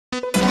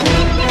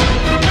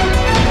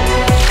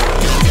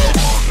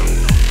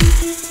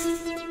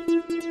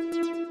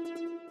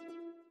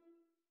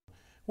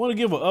Want to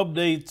give an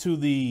update to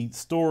the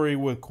story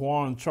with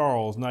Quawan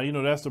Charles. Now, you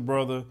know, that's the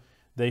brother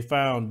they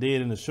found dead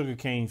in the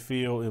sugarcane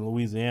field in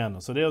Louisiana.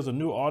 So there was a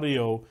new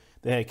audio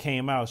that had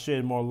came out,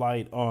 shed more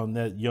light on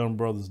that young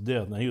brother's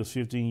death. Now, he was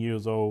 15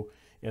 years old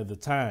at the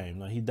time.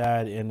 Now, he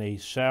died in a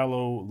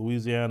shallow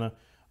Louisiana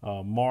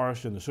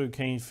marsh in the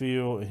sugarcane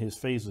field, and his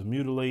face was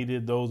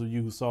mutilated. Those of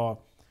you who saw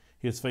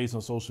his face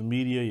on social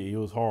media, it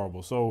was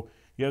horrible. So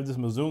you have this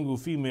mzungu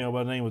female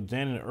by the name of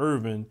Janet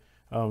Irvin.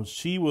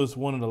 She was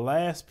one of the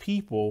last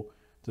people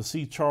to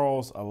see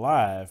Charles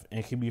alive,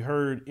 and can be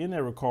heard in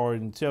that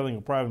recording telling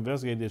a private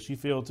investigator that she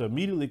failed to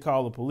immediately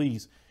call the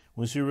police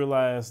when she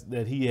realized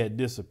that he had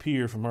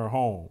disappeared from her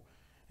home.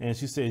 And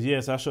she says,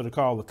 yes, I should have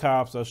called the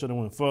cops. I should have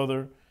went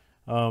further.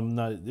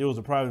 Now, there was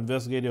a private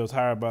investigator that was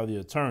hired by the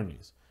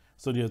attorneys.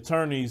 So the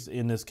attorneys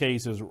in this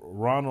case is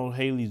Ronald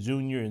Haley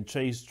Jr. and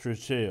Chase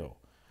Trichell.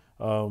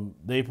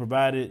 They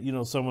provided, you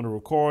know, some of the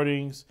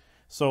recordings.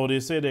 So they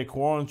said that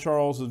Quawan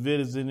Charles was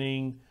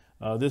visiting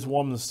this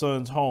woman's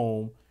son's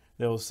home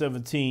that was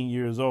 17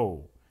 years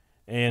old.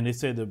 And they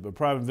said that the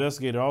private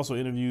investigator also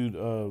interviewed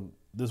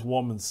this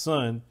woman's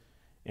son,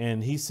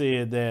 and he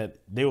said that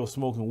they were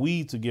smoking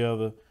weed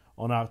together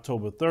on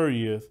October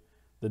 30th,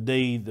 the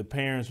day the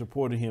parents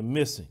reported him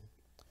missing.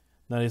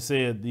 Now, they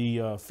said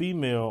the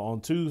female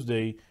on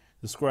Tuesday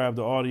described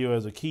the audio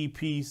as a key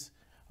piece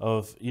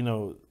of, you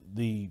know,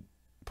 the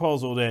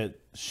puzzle that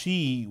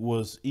she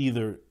was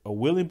either a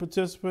willing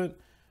participant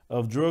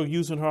of drug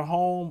use in her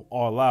home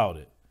or allowed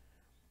it.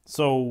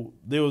 So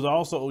there was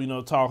also, you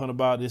know, talking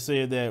about, they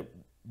said that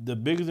the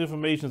biggest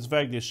information is the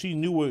fact that she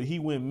knew he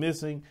went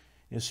missing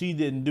and she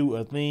didn't do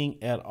a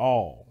thing at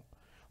all.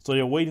 So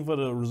they're waiting for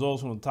the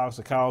results from the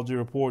toxicology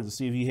report to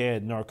see if he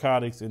had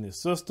narcotics in his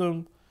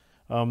system.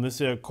 They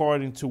said,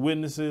 according to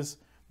witnesses,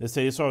 they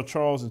say they saw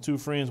Charles and two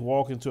friends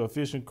walk into a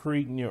fishing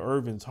creek near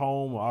Irvin's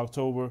home on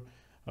October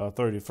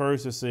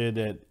 31st. They said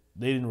that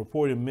they didn't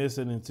report him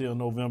missing until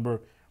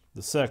November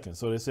the 2nd.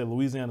 So they said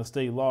Louisiana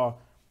state law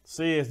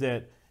says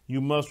that you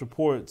must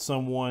report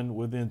someone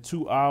within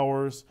 2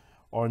 hours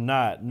or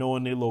not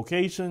knowing their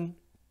location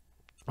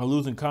or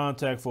losing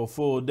contact for a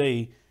full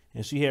day,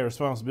 and she had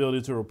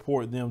responsibility to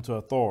report them to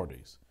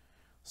authorities.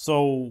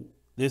 So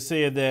they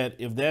said that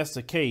if that's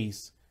the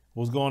case,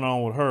 what's going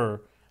on with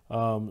her,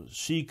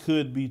 she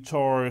could be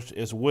charged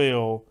as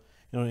well,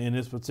 you know, in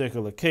this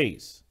particular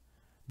case,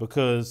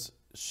 because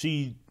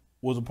she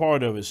was a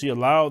part of it. She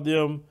allowed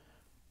them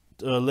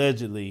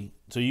allegedly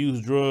to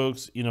use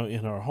drugs, you know,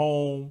 in her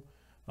home.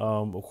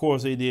 Of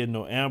course, they did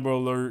no Amber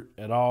Alert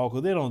at all,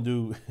 because they don't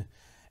do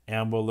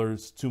Amber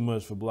Alerts too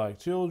much for black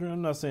children.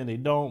 I'm not saying they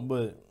don't,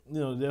 but, you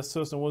know, that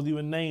system wasn't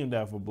even named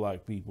after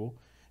black people.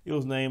 It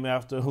was named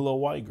after a little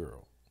white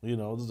girl. You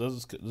know,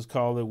 just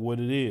call it what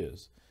it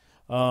is.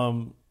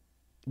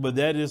 But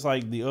that is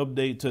like the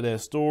update to that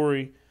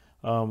story.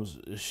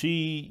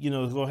 She, you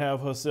know, is going to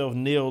have herself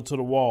nailed to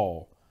the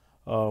wall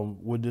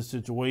with this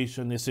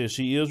situation. They said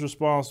she is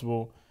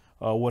responsible.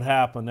 What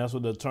happened, that's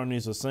what the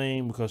attorneys are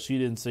saying, because she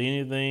didn't say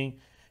anything.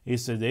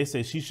 They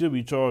say she should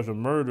be charged with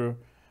murder.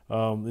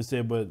 They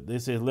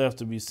said left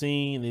to be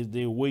seen.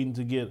 They're waiting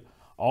to get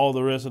all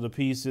the rest of the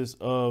pieces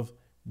of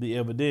the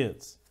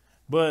evidence.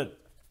 But,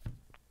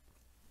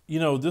 you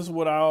know, this is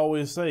what I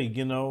always say,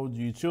 you know,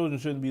 your children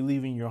shouldn't be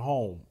leaving your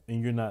home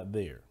and you're not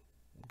there,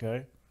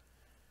 okay?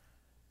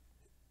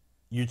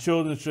 Your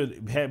children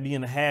should be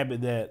in the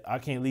habit that I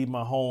can't leave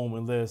my home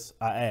unless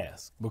I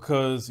ask.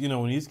 Because, you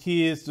know, when these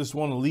kids just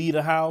want to leave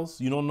the house,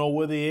 you don't know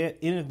where they're at,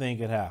 anything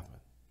could happen.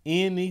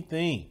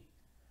 Anything.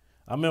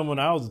 I remember when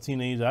I was a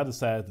teenager, I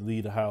decided to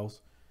leave the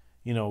house,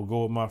 you know,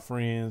 go with my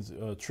friends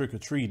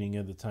trick-or-treating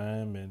at the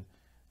time. And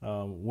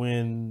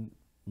when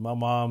my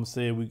mom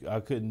said I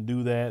couldn't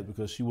do that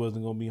because she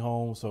wasn't going to be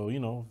home, so, you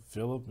know,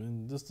 Phillip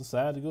and just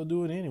decided to go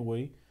do it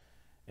anyway.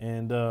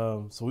 And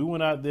so we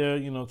went out there,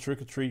 you know,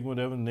 trick-or-treating,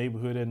 whatever, in the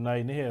neighborhood at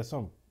night, and they had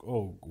some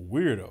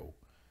weirdo,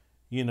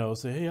 you know,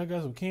 say, hey, I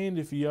got some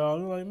candy for y'all.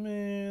 They're like,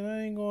 man,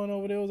 I ain't going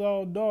over there. It was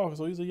all dark.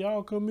 So he said,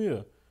 y'all come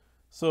here.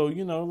 So,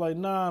 you know, like,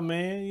 nah,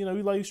 man, you know,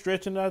 you like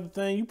stretching out the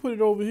thing. You put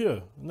it over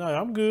here.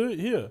 Nah, I'm good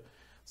here.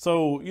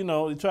 So, you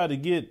know, they tried to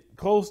get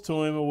close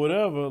to him or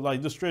whatever,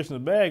 like just stretching the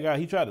bag out.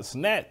 He tried to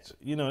snatch,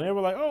 you know, and they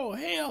were like, oh,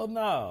 hell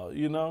no,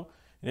 you know.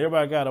 And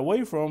everybody got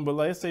away from him, but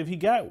like, let's say if he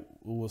got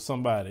with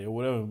somebody or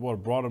whatever,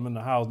 brought him in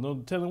the house, no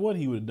telling what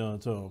he would have done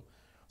to him.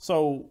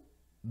 So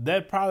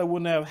that probably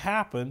wouldn't have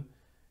happened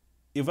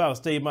if I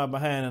stayed my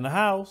behind in the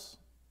house.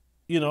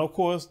 You know, of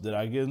course, did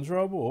I get in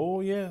trouble?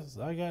 Oh, yes,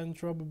 I got in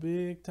trouble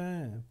big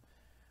time.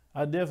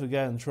 I definitely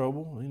got in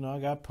trouble. You know, I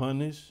got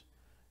punished.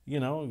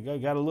 You know,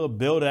 got a little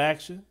belt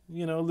action,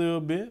 you know, a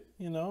little bit.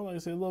 You know, like I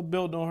said, a little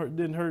belt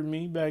didn't hurt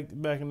me back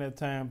in that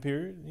time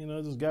period. You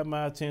know, just got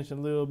my attention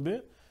a little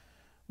bit.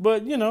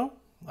 But, you know,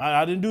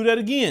 I didn't do that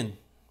again.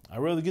 I'd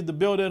rather get the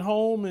belt at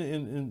home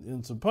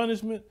and some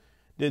punishment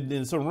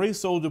than some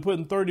race soldier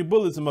putting 30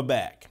 bullets in my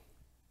back.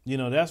 You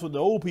know, that's what the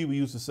old people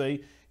used to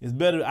say. It's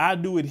better I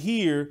do it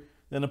here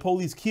than the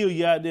police kill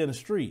you out there in the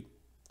street.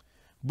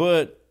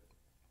 But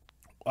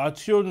our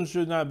children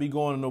should not be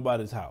going to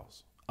nobody's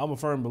house. I'm a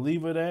firm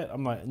believer of that.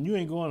 I'm like, you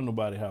ain't going to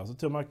nobody's house. I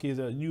tell my kids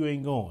that you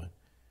ain't going.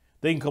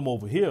 They can come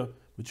over here,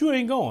 but you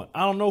ain't going.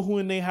 I don't know who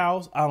in their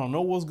house. I don't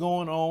know what's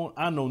going on.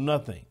 I know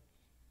nothing.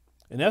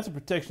 And that's a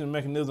protection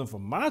mechanism for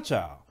my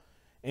child.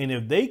 And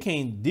if they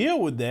can't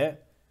deal with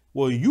that,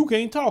 well, you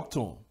can't talk to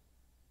them,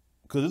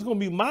 because it's going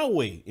to be my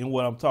way in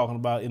what I'm talking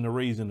about in the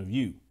raising of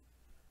you.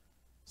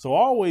 So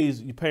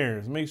always, you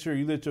parents, make sure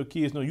you let your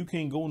kids know you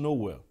can't go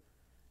nowhere.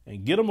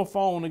 And get them a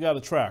phone that got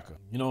a tracker.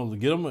 You know,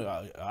 get them an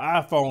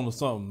iPhone or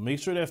something. Make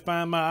sure that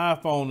Find My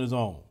iPhone is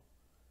on.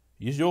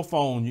 It's your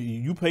phone.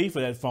 You pay for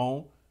that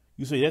phone.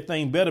 You say that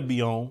thing better be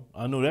on.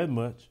 I know that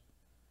much.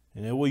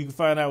 And that way you can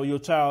find out where your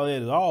child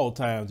is at all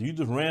times. You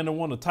just random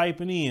want to type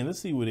it in. Let's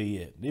see where they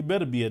at. They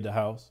better be at the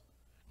house.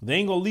 They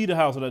ain't going to leave the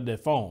house without that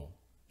phone.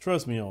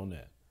 Trust me on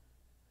that.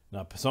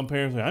 Now, some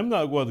parents say, I'm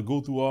not going to go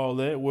through all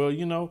that. Well,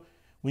 you know,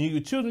 when your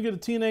children get a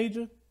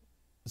teenager,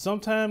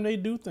 sometimes they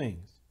do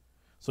things.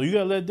 So you got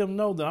to let them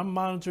know that I'm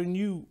monitoring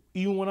you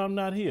even when I'm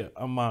not here.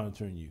 I'm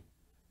monitoring you.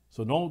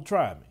 So don't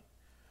try me.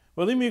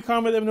 Well, leave me a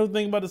comment. Let me know what you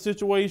think about the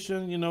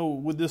situation. You know,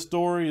 with this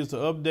story, is to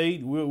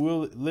update.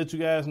 We'll let you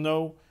guys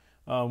know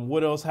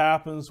what else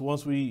happens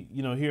once we,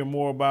 you know, hear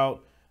more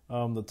about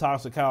the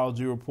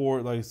toxicology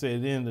report. Like I said,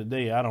 at the end of the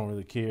day, I don't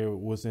really care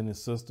what's in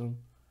his system.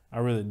 I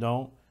really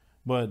don't.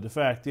 But the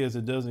fact is,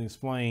 it doesn't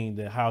explain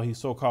that how he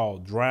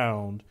so-called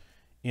drowned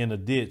in a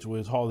ditch where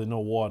there's hardly no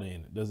water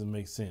in it. Doesn't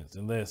make sense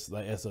unless,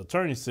 like as the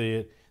attorney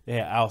said, they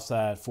had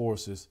outside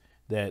forces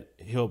that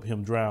helped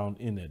him drown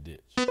in that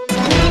ditch.